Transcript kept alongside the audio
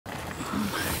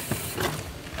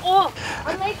Oh,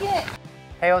 I make it.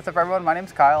 Hey, what's up everyone? My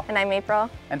name's Kyle. And I'm April.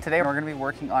 And today we're gonna be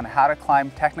working on how to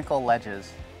climb technical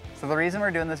ledges. So the reason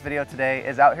we're doing this video today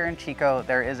is out here in Chico,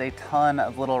 there is a ton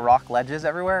of little rock ledges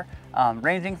everywhere,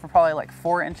 ranging from probably like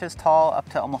 4 inches tall up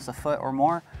to almost a foot or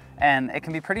more. And it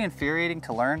can be pretty infuriating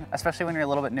to learn, especially when you're a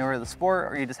little bit newer to the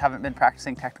sport or you just haven't been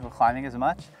practicing technical climbing as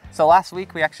much. So last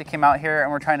week we actually came out here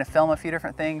and we're trying to film a few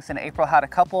different things, and April had a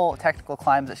couple technical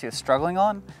climbs that she was struggling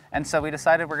on. And so we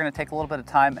decided we're gonna take a little bit of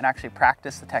time and actually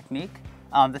practice the technique.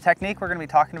 The technique we're gonna be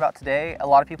talking about today, a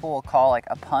lot of people will call like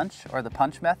a punch or the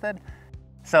punch method.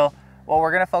 So what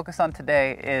we're gonna focus on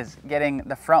today is getting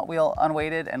the front wheel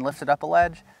unweighted and lifted up a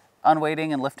ledge,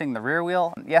 unweighting and lifting the rear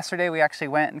wheel. Yesterday we actually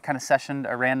went and kind of sessioned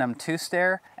a random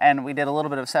 2-stair, and we did a little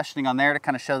bit of sessioning on there to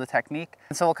kind of show the technique.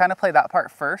 And so we'll kind of play that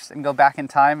part first and go back in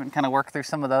time and kind of work through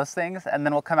some of those things, and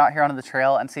then we'll come out here onto the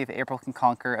trail and see if April can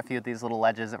conquer a few of these little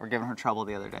ledges that were giving her trouble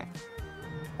the other day.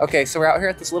 Okay, so we're out here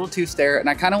at this little 2-stair, and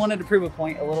I kind of wanted to prove a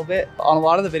point a little bit. On a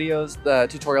lot of the videos, the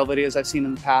tutorial videos I've seen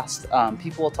in the past,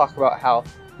 people will talk about how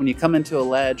when you come into a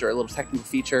ledge or a little technical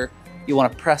feature, you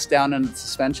want to press down into the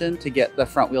suspension to get the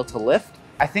front wheel to lift.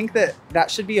 I think that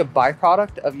that should be a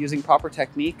byproduct of using proper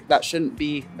technique. That shouldn't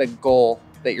be the goal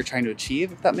that you're trying to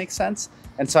achieve, if that makes sense.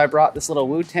 And so I brought this little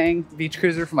Wu-Tang beach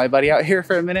cruiser for my buddy out here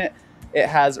for a minute. It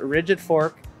has a rigid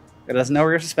fork, it has no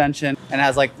rear suspension, and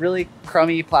has like really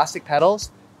crummy plastic pedals.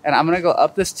 And I'm gonna go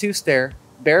up this 2-stair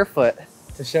barefoot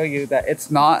to show you that it's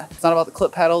not about the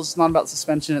clip pedals, it's not about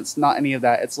suspension, it's not any of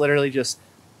that. It's literally just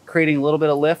creating a little bit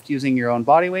of lift using your own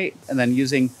body weight and then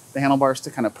using the handlebars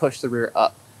to kind of push the rear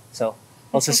up. So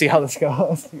let's just see how this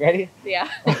goes. You ready? Yeah.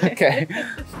 Okay.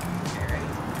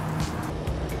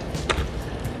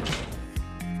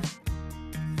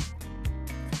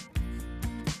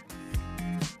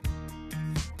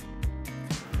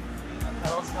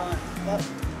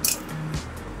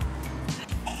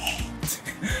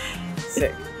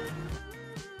 Sick.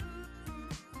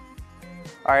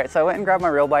 All right, so I went and grabbed my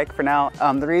real bike for now.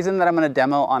 The reason that I'm gonna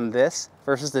demo on this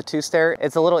versus the 2-stair,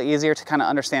 it's a little easier to kind of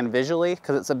understand visually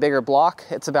because it's a bigger block.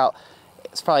 It's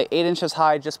probably 8 inches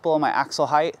high, just below my axle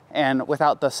height. And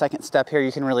without the second step here,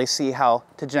 you can really see how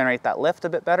to generate that lift a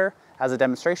bit better as a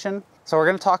demonstration. So we're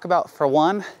gonna talk about, for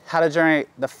one, how to generate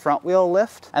the front wheel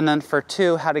lift, and then for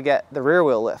 2, how to get the rear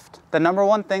wheel lift. The number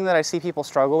one thing that I see people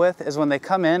struggle with is when they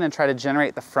come in and try to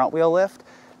generate the front wheel lift,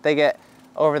 they get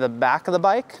over the back of the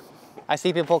bike. I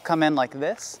see people come in like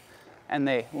this and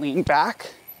they lean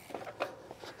back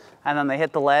and then they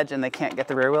hit the ledge and they can't get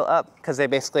the rear wheel up because they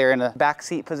basically are in a back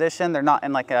seat position. They're not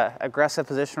in like a aggressive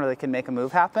position where they can make a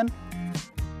move happen.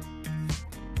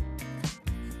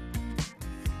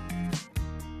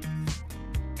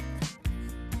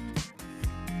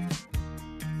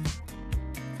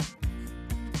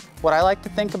 What I like to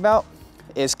think about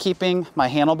is keeping my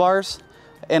handlebars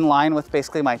in line with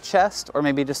basically my chest, or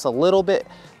maybe just a little bit,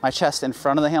 my chest in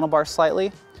front of the handlebars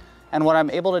slightly. And what I'm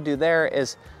able to do there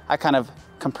is I kind of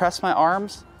compress my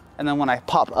arms, and then when I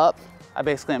pop up, I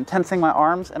basically am tensing my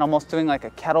arms and almost doing like a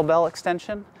kettlebell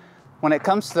extension. When it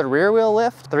comes to the rear wheel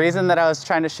lift, the reason that I was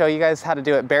trying to show you guys how to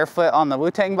do it barefoot on the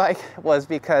Wu-Tang bike was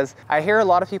because I hear a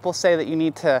lot of people say that you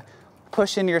need to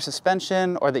push into your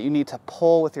suspension or that you need to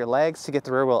pull with your legs to get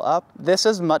the rear wheel up. This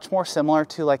is much more similar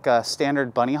to like a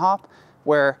standard bunny hop,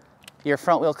 where your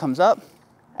front wheel comes up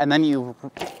and then you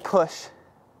push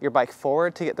your bike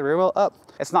forward to get the rear wheel up.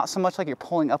 It's not so much like you're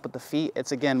pulling up with the feet.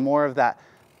 It's again more of that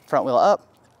front wheel up,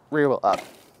 rear wheel up.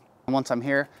 And once I'm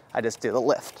here, I just do the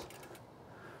lift.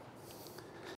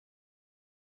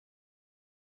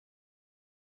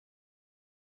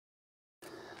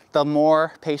 The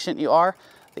more patient you are,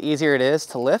 the easier it is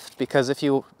to lift, because if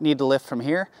you need to lift from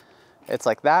here, it's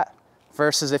like that,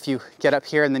 versus if you get up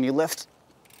here and then you lift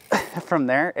from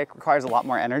there, it requires a lot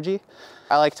more energy.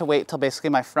 I like to wait till basically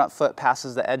my front foot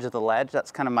passes the edge of the ledge.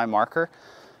 That's kind of my marker.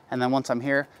 And then once I'm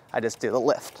here, I just do the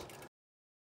lift.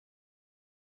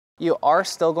 You are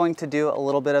still going to do a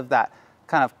little bit of that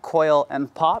kind of coil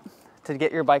and pop to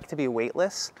get your bike to be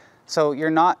weightless. So you're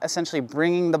not essentially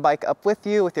bringing the bike up with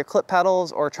you with your clip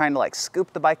pedals or trying to like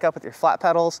scoop the bike up with your flat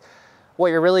pedals. What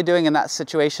you're really doing in that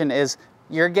situation is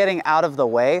you're getting out of the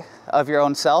way of your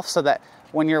own self, so that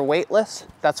when you're weightless,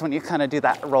 that's when you kind of do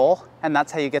that roll, and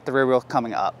that's how you get the rear wheel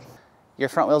coming up. Your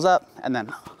front wheel's up, and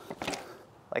then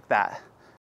like that.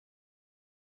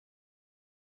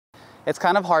 It's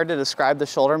kind of hard to describe the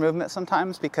shoulder movement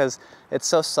sometimes because it's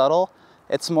so subtle.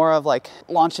 It's more of like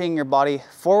launching your body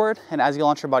forward, and as you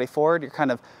launch your body forward, you're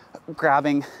kind of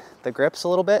grabbing the grips a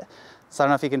little bit. So I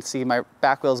don't know if you can see, my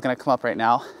back wheel is gonna come up right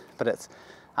now, but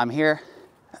I'm here.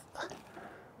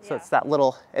 So yeah. It's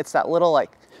that little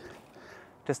like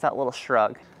just that little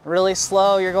shrug. Really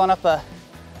slow, you're going up a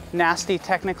nasty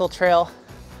technical trail.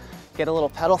 Get a little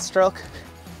pedal stroke.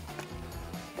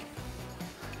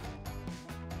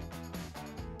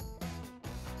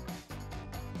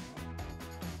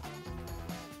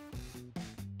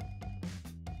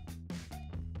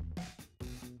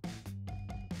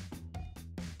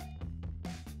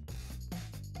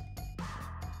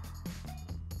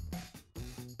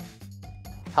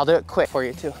 I'll do it quick for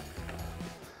you too.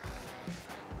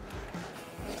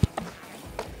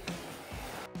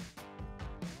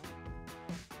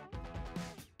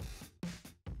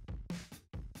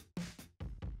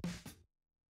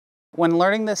 When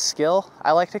learning this skill,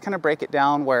 I like to kind of break it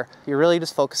down where you're really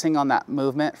just focusing on that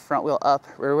movement, front wheel up,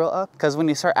 rear wheel up, because when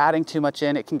you start adding too much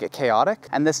in, it can get chaotic.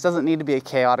 And this doesn't need to be a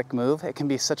chaotic move. It can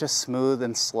be such a smooth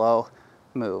and slow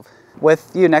move.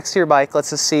 With you next to your bike,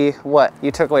 let's just see what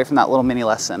you took away from that little mini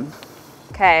lesson.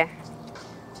 Okay.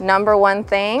 Number one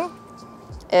thing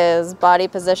is body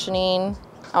positioning.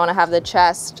 I want to have the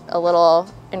chest a little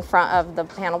in front of the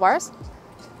handlebars.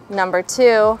 Number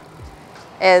two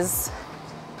is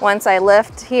once I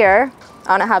lift here, I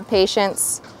want to have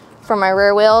patience for my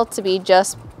rear wheel to be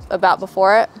just about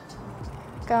before it.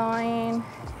 Going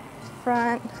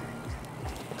front.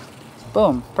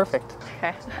 Boom, perfect.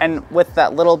 Okay. And with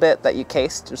that little bit that you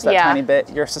cased, just that tiny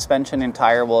bit, your suspension and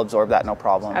tire will absorb that no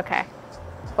problem. Okay.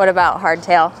 What about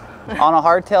hardtail? On a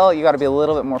hardtail, you got to be a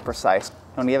little bit more precise.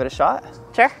 You want to give it a shot?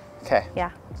 Sure. Okay. Yeah.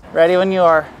 Ready when you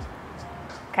are.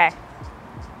 Okay.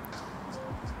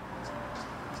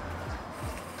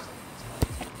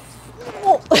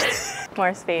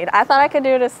 More speed. I thought I could do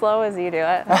it as slow as you do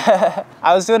it.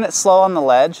 I was doing it slow on the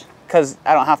ledge because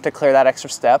I don't have to clear that extra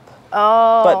step.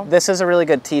 Oh. But this is a really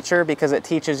good teacher because it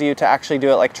teaches you to actually do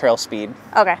it like trail speed.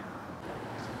 Okay.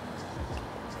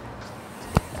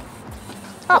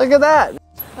 Oh. Look at that.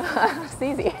 It's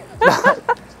easy.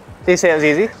 Did you say it was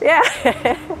easy? Yeah.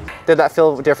 Did that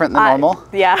feel different than normal?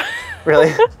 Yeah.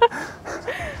 Really?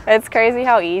 It's crazy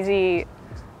how easy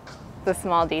the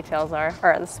small details are,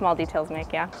 or the small details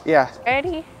make, yeah. Yeah.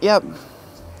 Ready? Yep.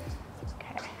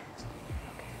 Okay.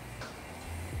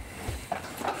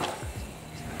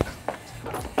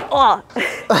 Oh, too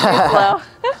slow.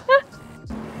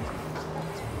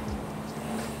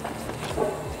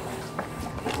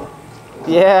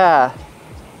 Yeah.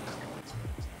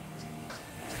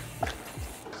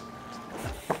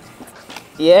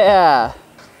 Yeah.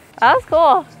 That was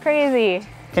cool. Crazy.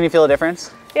 Can you feel a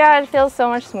difference? Yeah, it feels so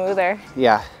much smoother.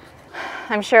 Yeah.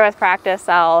 I'm sure with practice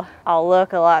I'll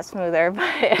look a lot smoother, but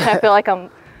I feel like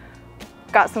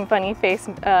got some funny face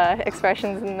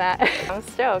expressions in that. I'm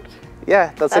stoked.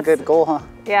 Yeah, that's a good goal, huh?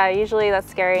 Yeah, usually that's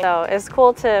scary. So it's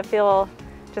cool to feel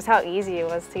just how easy it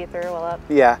was to get the rear wheel up.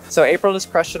 Yeah, so April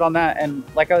just crushed it on that, and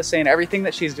like I was saying, everything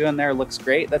that she's doing there looks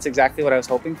great. That's exactly what I was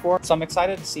hoping for. So I'm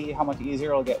excited to see how much easier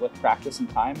it'll get with practice and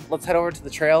time. Let's head over to the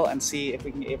trail and see if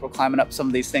we can get April climbing up some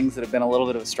of these things that have been a little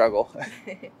bit of a struggle.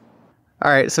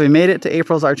 All right, so we made it to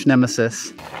April's arch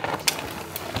nemesis,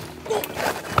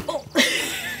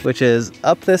 which is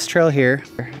up this trail here,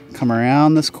 come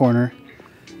around this corner,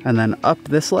 and then up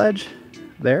this ledge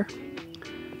there,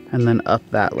 and then up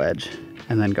that ledge,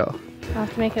 and then go. I'll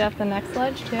have to make it up the next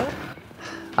ledge too.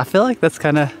 I feel like that's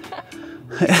kind of,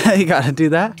 you gotta do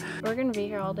that. We're gonna be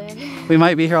here all day. We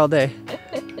might be here all day.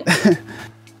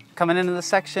 Coming into the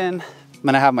section, I'm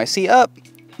gonna have my seat up.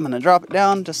 I'm gonna drop it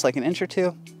down just like an inch or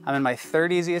two. I'm in my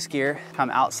third easiest gear. I'm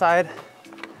outside,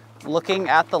 looking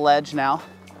at the ledge now,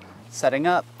 setting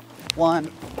up.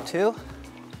 1, 2,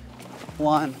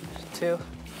 1, 2,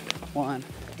 1,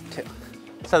 2.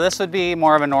 So this would be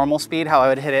more of a normal speed, how I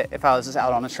would hit it if I was just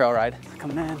out on a trail ride.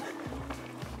 Coming in.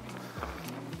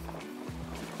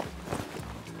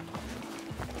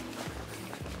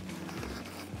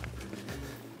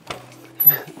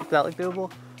 Does that look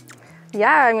doable?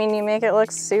 Yeah, I mean, you make it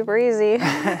look super easy.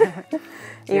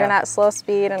 Even at slow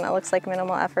speed, and it looks like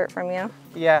minimal effort from you.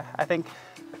 Yeah, I think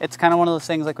it's kind of one of those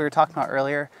things like we were talking about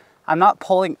earlier. I'm not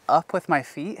pulling up with my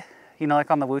feet, you know,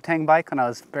 like on the Wu-Tang bike when I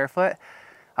was barefoot.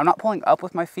 I'm not pulling up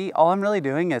with my feet. All I'm really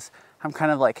doing is I'm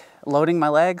kind of like loading my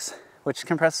legs, which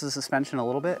compresses the suspension a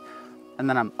little bit. And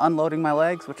then I'm unloading my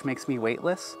legs, which makes me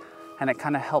weightless. And it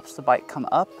kind of helps the bike come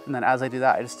up. And then as I do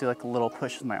that, I just do like a little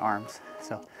push with my arms.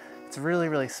 So it's really,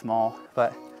 really small,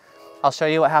 but I'll show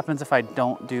you what happens if I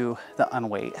don't do the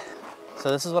unweight. So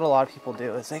this is what a lot of people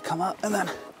do is they come up and then.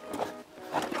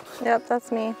 Yep,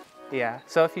 that's me. Yeah,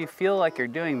 so if you feel like you're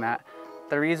doing that,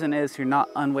 the reason is you're not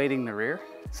unweighting the rear.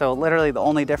 So literally the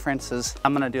only difference is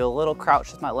I'm gonna do a little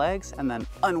crouch with my legs and then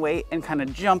unweight and kind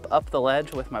of jump up the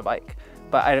ledge with my bike.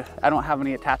 But I don't have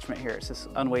any attachment here, it's just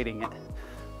unweighting it.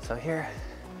 So here,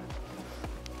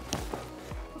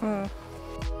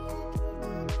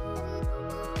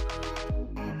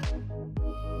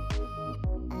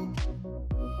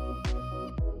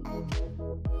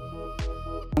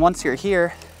 Once you're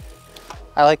here,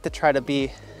 I like to try to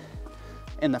be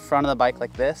in the front of the bike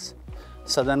like this.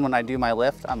 So then when I do my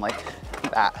lift, I'm like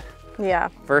that. Yeah.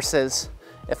 Versus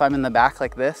if I'm in the back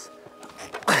like this,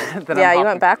 then yeah, you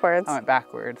went backwards. I went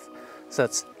backwards. So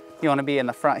it's, you want to be in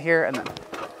the front here and then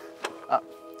up.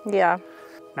 Yeah.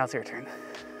 Now it's your turn.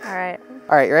 All right.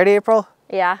 All right, you ready, April?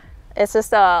 Yeah. It's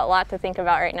just a lot to think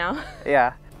about right now.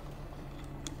 Yeah.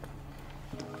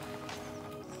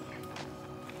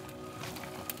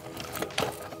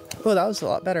 Oh, that was a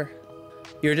lot better.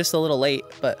 You were just a little late,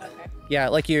 but okay. Yeah,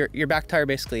 like your back tire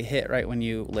basically hit right when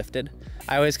you lifted.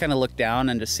 I always kind of look down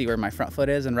and just see where my front foot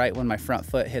is, and right when my front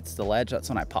foot hits the ledge, that's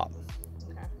when I pop.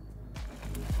 Okay.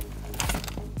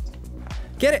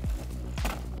 Get it!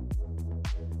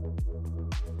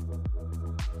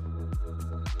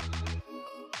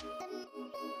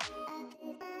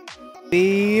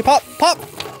 Pop, pop!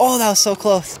 Oh, that was so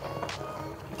close.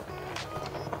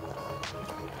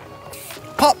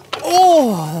 Pop!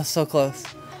 Oh, that was so close.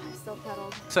 I still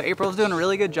pedaled. So April's doing a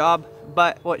really good job,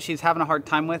 but what she's having a hard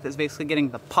time with is basically getting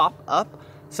the pop up.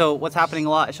 So what's happening a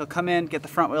lot is she'll come in, get the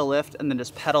front wheel lift, and then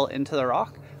just pedal into the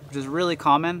rock, which is really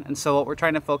common. And so what we're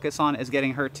trying to focus on is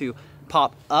getting her to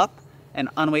pop up and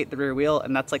unweight the rear wheel,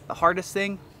 and that's like the hardest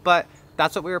thing. But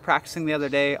that's what we were practicing the other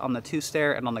day on the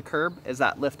two-stair and on the curb, is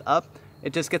that lift up.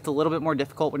 It just gets a little bit more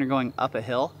difficult when you're going up a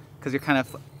hill because you're kind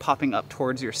of popping up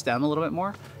towards your stem a little bit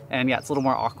more. And yeah, it's a little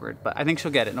more awkward, but I think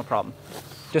she'll get it, no problem.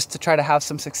 Just to try to have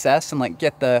some success and like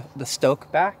get the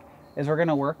stoke back, is we're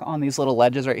gonna work on these little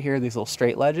ledges right here, these little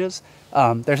straight ledges.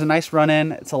 There's a nice run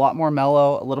in, it's a lot more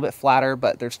mellow, a little bit flatter,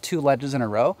 but there's 2 ledges in a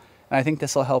row. And I think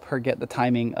this will help her get the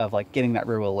timing of like getting that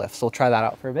rear wheel lift. So we'll try that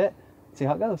out for a bit, see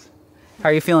how it goes. How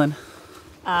are you feeling?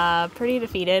 Pretty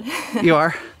defeated. You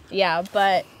are? Yeah,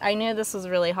 but I knew this was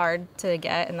really hard to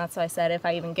get, and that's why I said if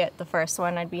I even get the first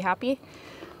one, I'd be happy.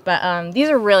 But these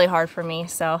are really hard for me,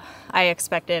 so I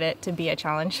expected it to be a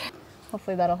challenge.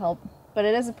 Hopefully that'll help. But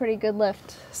it is a pretty good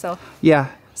lift, so yeah,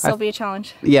 still be a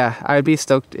challenge. Yeah, I'd be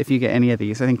stoked if you get any of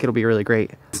these. I think it'll be really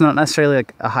great. It's not necessarily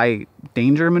like a high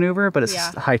danger maneuver, but it's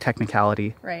high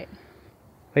technicality. Right.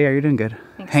 But yeah, you're doing good.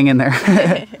 Thanks. Hang in there.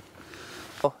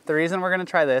 The reason we're gonna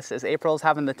try this is April's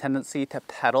having the tendency to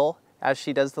pedal as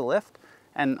she does the lift.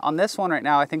 And on this one right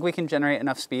now, I think we can generate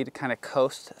enough speed to kind of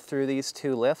coast through these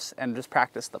 2 lifts and just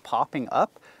practice the popping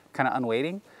up, kind of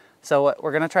unweighting. So what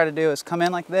we're gonna try to do is come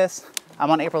in like this. I'm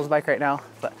on April's bike right now,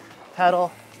 but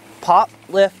pedal, pop,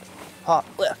 lift, pop,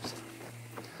 lift.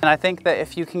 And I think that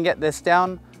if you can get this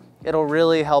down, it'll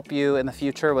really help you in the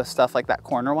future with stuff like that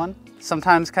corner one.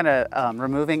 Sometimes kind of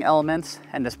removing elements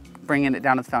and just bringing it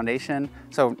down to the foundation.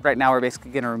 So right now we're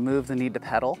basically gonna remove the need to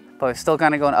pedal, but we're still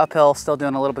kind of going uphill, still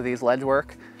doing a little bit of these ledge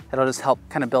work. It'll just help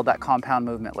kind of build that compound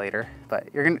movement later. But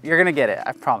you're gonna get it,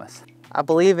 I promise. I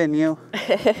believe in you.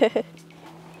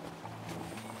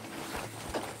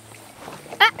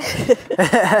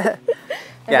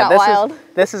 Yeah,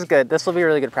 this is good. This will be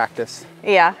really good practice.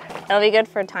 Yeah, it'll be good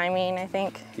for timing, I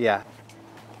think. Yeah.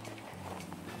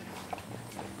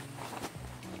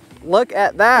 Look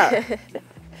at that.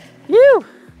 Woo!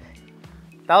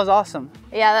 That was awesome.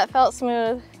 Yeah, that felt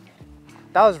smooth.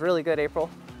 That was really good, April.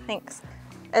 Thanks.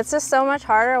 It's just so much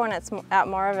harder when it's at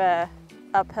more of a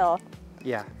uphill.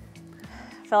 Yeah.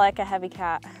 I feel like a heavy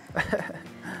cat.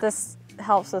 This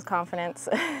helps with confidence.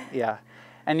 Yeah.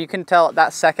 And you can tell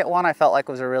that second one I felt like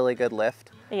was a really good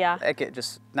lift. Yeah. Like it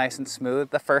just nice and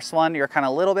smooth. The first one, you're kind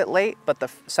of a little bit late, but the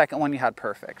second one you had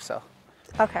perfect, so.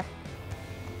 Okay.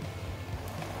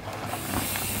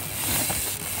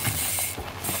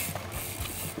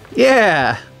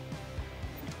 Yeah,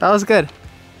 that was good.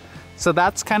 So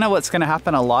that's kind of what's gonna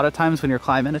happen a lot of times when you're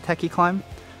climbing a techie climb,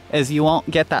 is you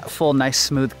won't get that full, nice,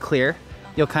 smooth clear.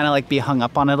 You'll kind of like be hung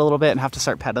up on it a little bit and have to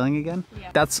start pedaling again.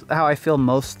 Yeah. That's how I feel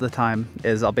most of the time,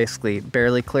 is I'll basically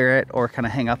barely clear it or kind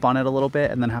of hang up on it a little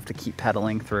bit and then have to keep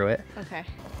pedaling through it. Okay.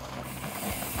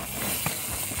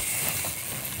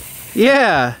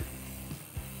 Yeah.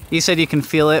 You said you can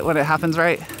feel it when it happens,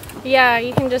 right? Yeah,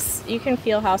 you can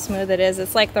feel how smooth it is.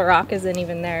 It's like the rock isn't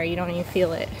even there. You don't even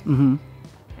feel it. Mm-hmm.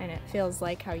 And it feels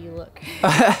like how you look.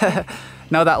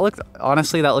 No,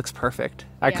 honestly, that looks perfect.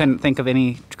 Yeah. I couldn't think of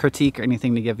any critique or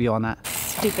anything to give you on that.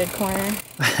 Stupid corner.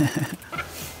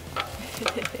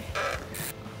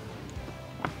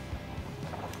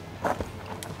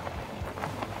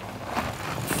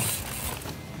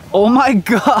 Oh my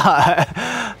God,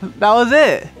 that was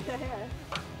it.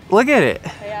 Look at it.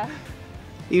 Yeah.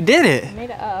 You did it. I made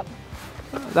it up.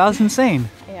 That was insane.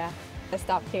 Yeah. I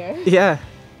stopped here. Yeah.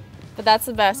 But that's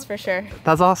the best for sure.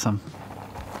 That's awesome.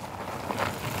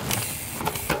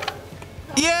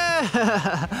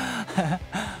 Yeah!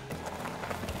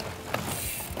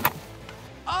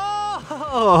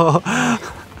 Oh!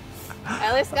 I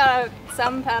at least got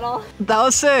some pedal. That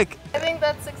was sick. I think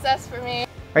that's success for me.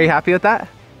 Are you happy with that?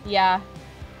 Yeah.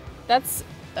 That's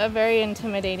a very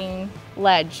intimidating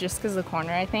ledge just because of the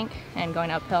corner, I think, and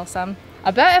going uphill some.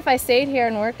 I bet if I stayed here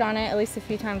and worked on it at least a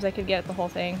few times, I could get the whole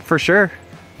thing. For sure.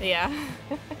 Yeah.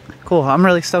 Cool. I'm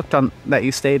really stoked on that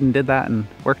you stayed and did that and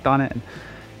worked on it.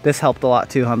 This helped a lot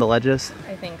too on the ledges.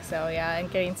 I think so, yeah,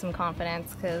 and getting some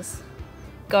confidence because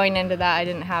going into that, I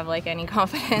didn't have like any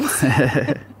confidence.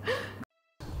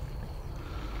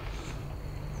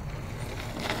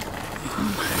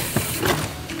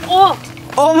 Oh!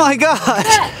 Oh my god!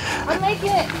 I'm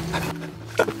making it!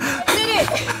 I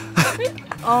did it!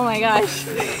 Oh my gosh.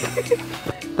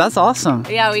 That's awesome.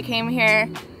 Yeah, we came here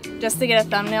just to get a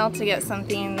thumbnail to get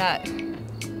something that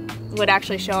would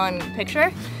actually show on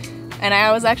picture. And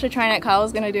I was actually trying it, Kyle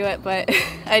was gonna do it, but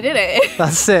I did it.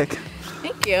 That's sick.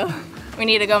 Thank you. We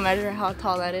need to go measure how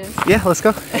tall that is. Yeah, let's go.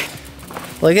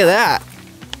 Look at that.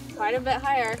 Quite a bit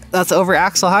higher. That's over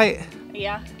axle height.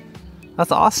 Yeah.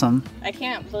 That's awesome. I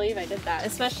can't believe I did that,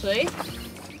 especially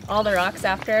all the rocks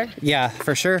after. Yeah,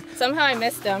 for sure. Somehow I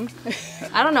missed them.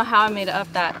 I don't know how I made it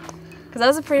up that, because that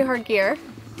was a pretty hard gear.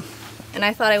 And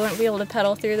I thought I wouldn't be able to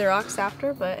pedal through the rocks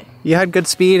after, but... You had good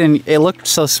speed and it looked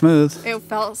so smooth. It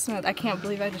felt smooth. I can't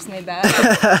believe I just made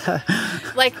that.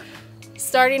 Like,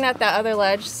 starting at that other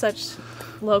ledge, such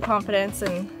low confidence,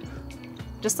 and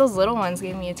just those little ones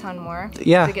gave me a ton more.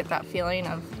 Yeah. To get that feeling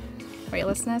of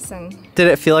weightlessness. And did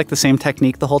it feel like the same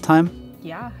technique the whole time?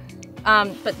 Yeah.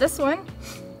 But this one,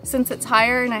 since it's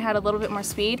higher and I had a little bit more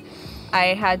speed, I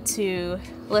had to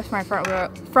lift my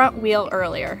front wheel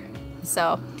earlier.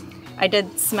 So I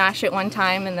did smash it one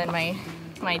time and then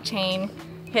my chain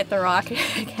hit the rock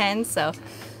again, so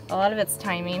a lot of it's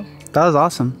timing. That was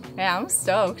awesome. Yeah, I'm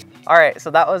stoked. All right, so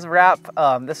that was a wrap.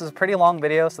 This is a pretty long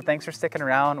video, so thanks for sticking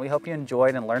around. We hope you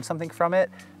enjoyed and learned something from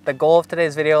it. The goal of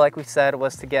today's video, like we said,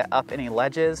 was to get up any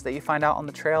ledges that you find out on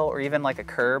the trail, or even like a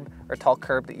curb or tall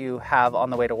curb that you have on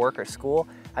the way to work or school.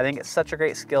 I think it's such a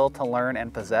great skill to learn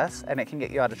and possess, and it can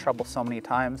get you out of trouble so many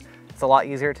times. It's a lot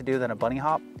easier to do than a bunny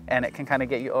hop, and it can kind of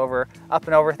get you up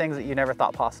and over things that you never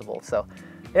thought possible. So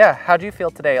yeah, how'd you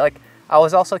feel today? Like, I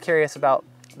was also curious about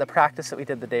the practice that we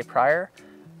did the day prior.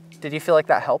 Did you feel like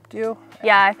that helped you?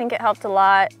 Yeah, I think it helped a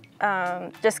lot.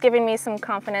 Just giving me some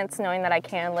confidence knowing that I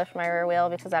can lift my rear wheel,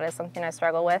 because that is something I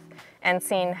struggle with, and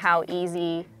seeing how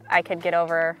easy I could get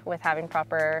over with having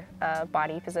proper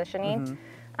body positioning.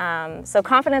 So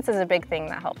confidence is a big thing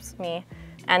that helps me.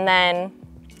 And then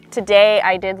today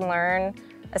I did learn,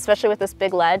 especially with this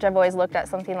big ledge, I've always looked at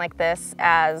something like this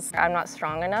as I'm not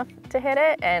strong enough to hit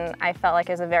it, and I felt like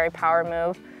it was a very power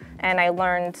move, and I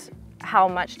learned how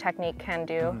much technique can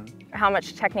do, how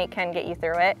much technique can get you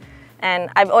through it.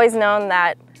 And I've always known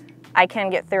that I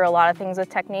can get through a lot of things with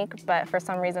technique, but for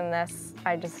some reason this,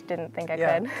 I just didn't think I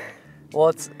could.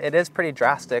 Well, it is pretty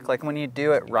drastic. Like when you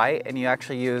do it right and you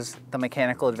actually use the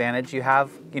mechanical advantage you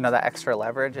have, you know, that extra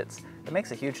leverage, it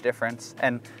makes a huge difference.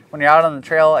 And when you're out on the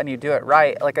trail and you do it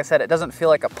right, like I said, it doesn't feel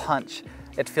like a punch.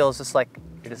 It feels just like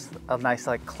a nice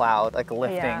like cloud, like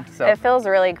lifting. Yeah. So it feels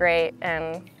really great,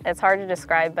 and it's hard to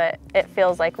describe, but it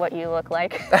feels like what you look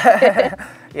like.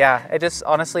 Yeah, it just,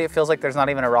 honestly, it feels like there's not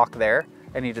even a rock there,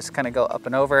 and you just kind of go up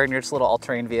and over, and you're just a little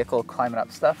all-terrain vehicle climbing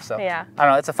up stuff. So yeah. I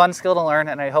don't know, it's a fun skill to learn,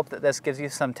 and I hope that this gives you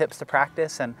some tips to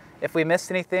practice. And if we missed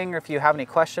anything, or if you have any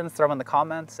questions, throw them in the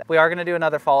comments. We are going to do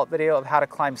another follow-up video of how to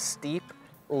climb steep,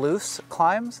 loose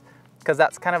climbs, because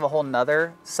that's kind of a whole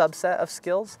nother subset of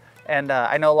skills. And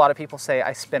I know a lot of people say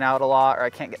I spin out a lot or I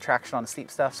can't get traction on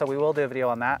steep stuff, so we will do a video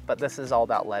on that, but this is all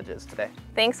about ledges today.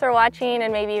 Thanks for watching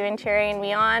and maybe even cheering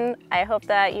me on. I hope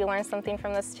that you learned something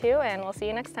from this too, and we'll see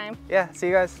you next time. Yeah, see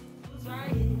you guys. I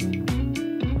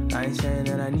ain't saying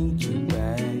that I need you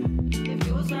back. If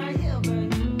it was right here,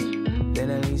 baby,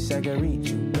 then at least I can reach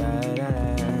you back.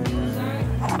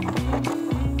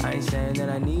 I ain't saying that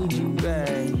I need you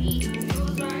back.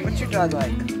 What's your dog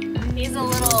like? He's a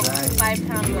little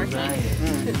 5-pound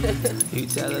Yorkie. You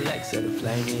tell Alexa to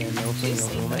play me a no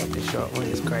for no make the short one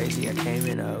is crazy. I came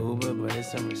in a Uber, but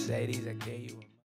it's a Mercedes. I gave you